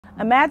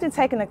Imagine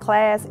taking a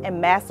class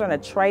and mastering a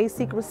trade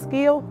secret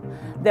skill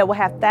that will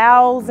have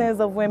thousands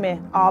of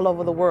women all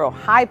over the world,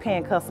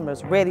 high-paying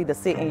customers ready to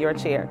sit in your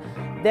chair.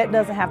 That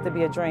doesn't have to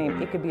be a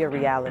dream, it could be a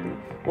reality.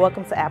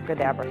 Welcome to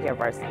KADABRA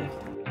HAIRVERSITY.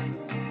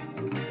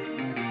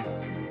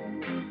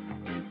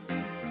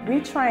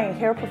 We train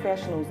hair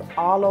professionals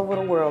all over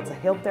the world to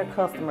help their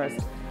customers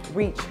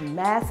reach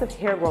massive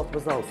hair growth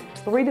results,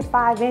 3 to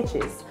 5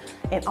 inches,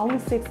 in only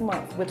 6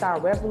 months with our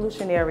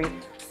revolutionary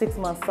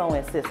 6-month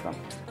sewing system.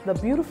 The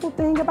beautiful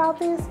thing about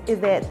this is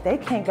that they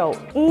can't go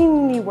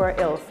anywhere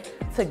else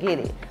to get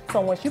it.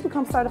 So once you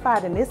become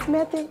certified in this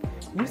method,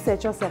 you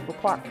set yourself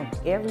apart from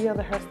every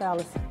other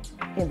hairstylist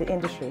in the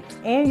industry.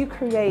 And you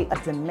create a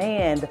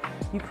demand,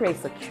 you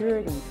create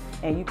security,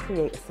 and you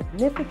create a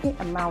significant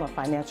amount of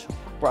financial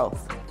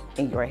growth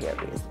in your hair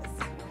business.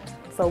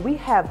 So we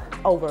have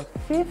over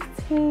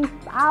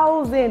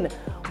 15,000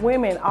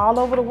 women all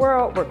over the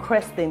world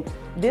requesting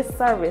this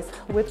service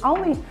with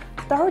only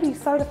 30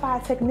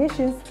 certified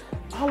technicians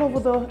all over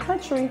the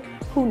country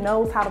who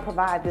knows how to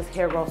provide this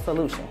hair growth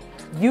solution.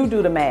 You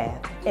do the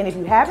math. And if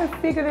you haven't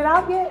figured it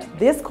out yet,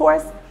 this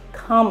course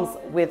comes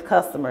with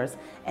customers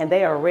and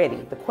they are ready.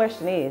 The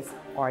question is,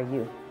 are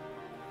you?